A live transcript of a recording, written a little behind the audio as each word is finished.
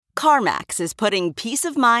CarMax is putting peace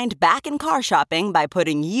of mind back in car shopping by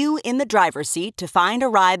putting you in the driver's seat to find a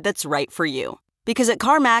ride that's right for you. Because at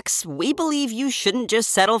CarMax, we believe you shouldn't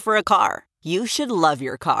just settle for a car. You should love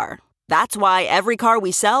your car. That's why every car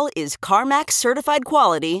we sell is CarMax certified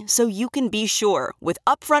quality, so you can be sure with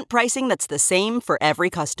upfront pricing that's the same for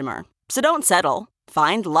every customer. So don't settle.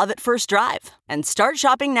 Find love at first drive and start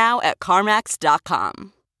shopping now at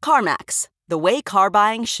CarMax.com. CarMax, the way car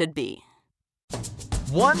buying should be.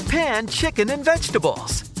 One pan chicken and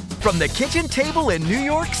vegetables. From the kitchen table in New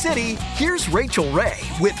York City, here's Rachael Ray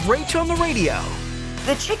with Rach on the Radio.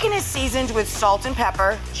 The chicken is seasoned with salt and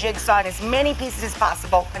pepper, jigsawed as many pieces as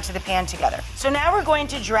possible into the pan together. So now we're going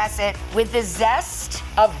to dress it with the zest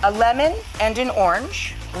of a lemon and an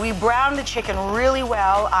orange. We browned the chicken really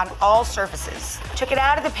well on all surfaces. Took it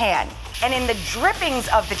out of the pan. And in the drippings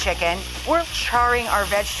of the chicken, we're charring our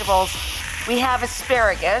vegetables. We have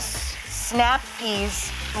asparagus, snap peas,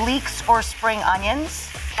 leeks or spring onions.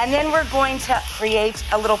 And then we're going to create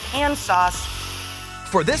a little pan sauce.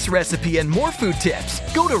 For this recipe and more food tips,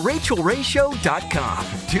 go to RachelRayShow.com.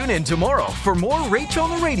 Tune in tomorrow for more Rach on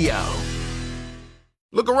the Radio.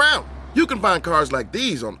 Look around. You can find cars like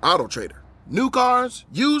these on AutoTrader. New cars,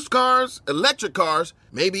 used cars, electric cars,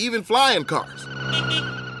 maybe even flying cars.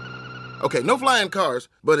 Okay, no flying cars,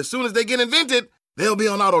 but as soon as they get invented, they'll be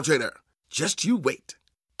on AutoTrader. Just you wait.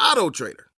 AutoTrader.